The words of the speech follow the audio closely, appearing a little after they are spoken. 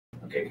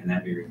Okay, can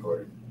that be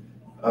recorded?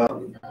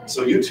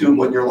 So YouTube,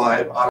 when you're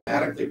live,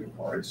 automatically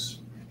records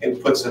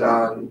and puts it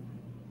on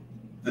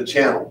the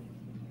channel.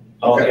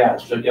 Oh, Okay. yeah,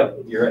 so, yep,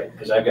 you're right,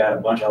 because I've got a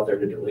bunch out there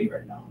to delete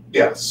right now.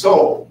 Yeah,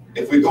 so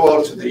if we go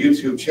out to the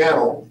YouTube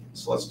channel,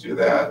 so let's do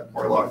that.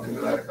 We're logged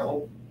into that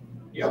account.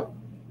 Yep,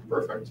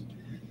 perfect.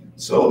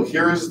 So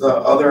here's the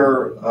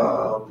other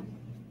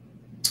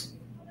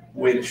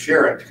way to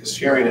share it, because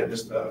sharing it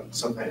is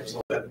sometimes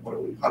a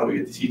little bit, how do we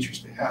get the teachers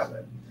to have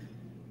it?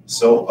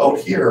 So out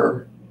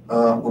here,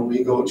 when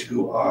we go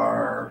to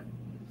our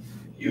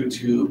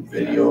YouTube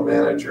video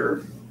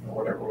manager, or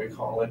whatever we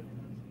call it,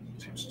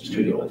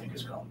 Studio, I think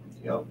it's called.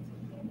 Yep.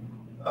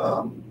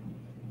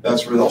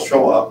 That's where they'll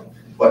show up,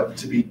 but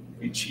to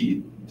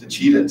cheat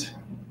it,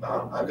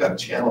 I've got a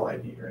channel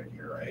ID right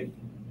here, right?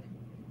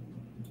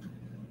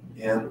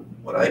 And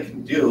what I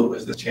can do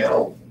is the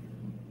channel.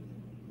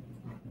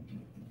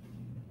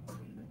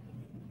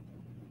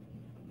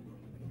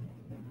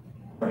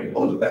 When I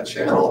go to that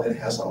channel, it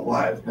has a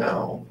live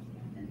now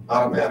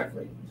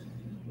automatically.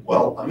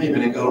 Well, I'm even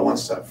going to go one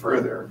step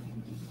further.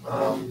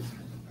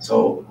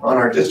 So on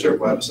our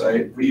district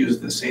website, we use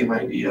the same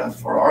idea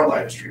for our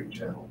live stream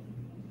channel.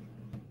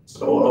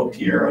 So out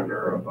here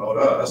under About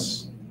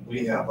Us,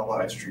 we have a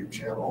live stream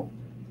channel.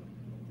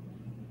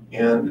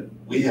 And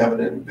we have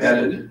an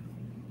embedded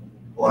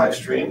live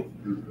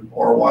stream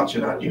or watch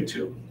it on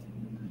YouTube.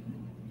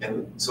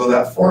 And so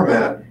that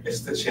format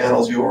is the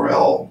channel's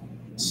URL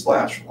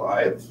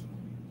 /live,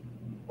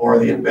 or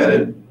the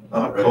embedded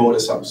code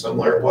is something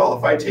similar. Well,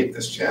 if I take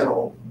this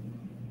channel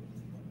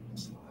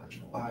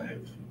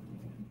 /live,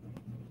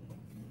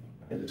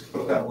 and just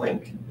go to that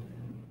link.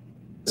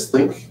 This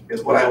link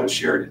is what I would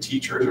share to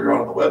teachers or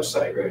on the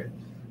website. Right.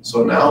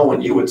 So now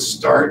when you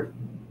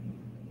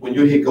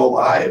hit go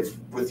live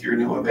with your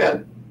new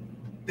event,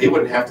 they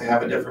wouldn't have to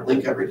have a different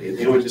link every day.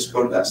 They would just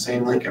go to that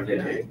same link every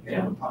day and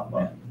it would pop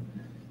up.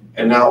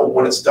 And now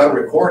when it's done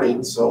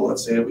recording, so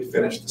let's say we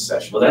finish the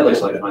session. Well, that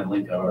looks like my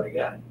link I already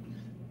got.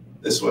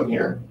 This one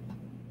here.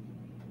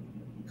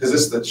 Because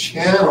it's the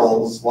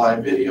channel's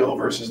live video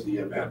versus the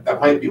event.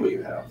 That might be what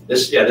you have.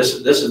 This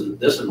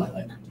is my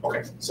link.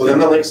 Okay, so then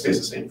the link stays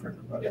the same for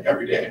everybody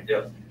every day.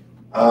 Yep.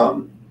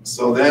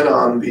 So then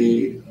on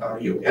the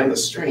you end the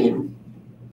stream,